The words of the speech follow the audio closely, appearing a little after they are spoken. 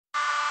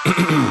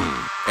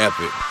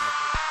Epic.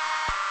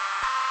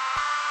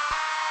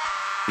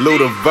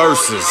 Luda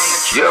verses.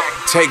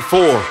 Take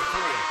 4.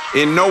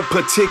 In no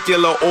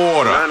particular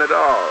order. None at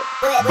all.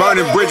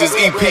 Burning Bridges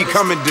EP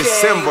coming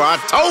December. I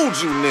told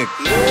you, nigga.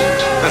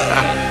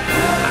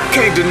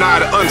 Can't deny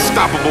the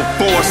unstoppable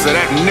force of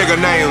that nigga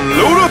named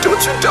Luda.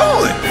 What you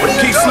doing?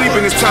 Keep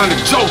sleeping, it's time to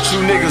jolt you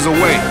niggas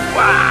away.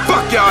 Wow.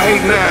 Fuck y'all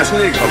hating ass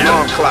niggas.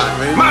 Alarm clock,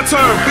 man. My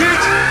turn,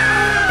 bitch.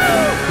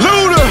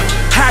 Luda.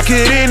 How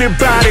could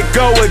anybody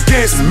go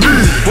against me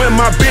when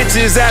my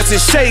bitch's ass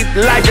is shaped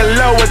like a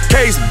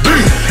lowercase b?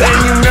 And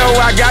you know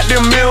I got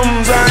them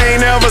M's, I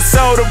ain't ever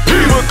sold a P.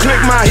 But click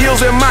my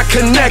heels and my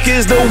connect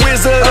is the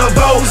wizard of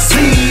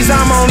OCs.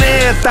 I'm on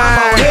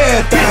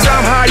everything. Bitch,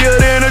 I'm higher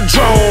than a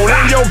drone.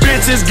 And your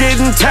bitch is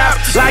getting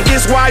tapped like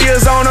it's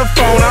wires on a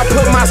phone. I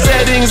put my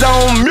settings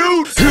on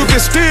mute. You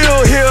can still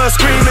hear her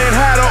screaming.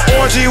 Had an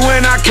orgy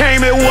when I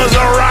came, it was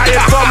a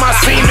riot for my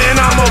semen.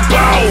 I'm a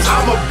boss.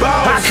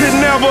 I could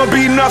never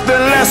be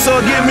nothing less.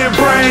 So give me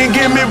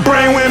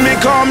brain women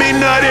call me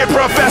nutty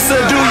professor.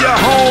 Do your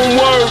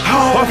homework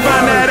or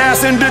find that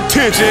ass in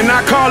detention.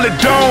 I call it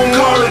don't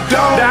work.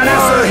 Now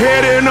that's a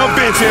head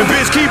intervention.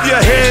 Bitch, keep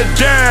your head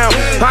down.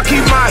 I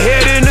keep my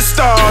head in the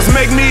stars.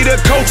 Make me the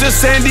coach of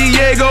San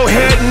Diego,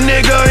 head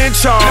nigga in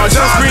charge.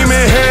 I'm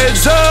screaming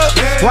heads up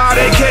while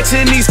they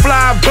catching these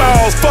fly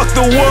balls. Fuck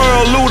the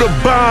world, Luda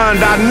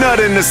Bond. I nut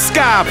in the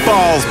sky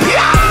falls.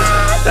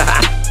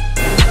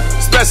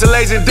 Special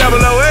Agent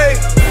 008.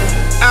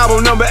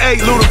 Album number 8,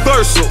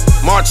 Ludacris,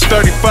 March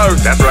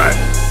 31st. That's right.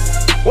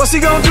 What's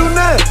he gonna do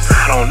next?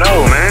 I don't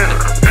know, man.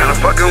 I'm kinda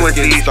fucking with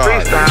these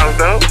freestyles,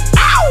 though.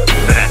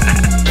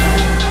 Ow!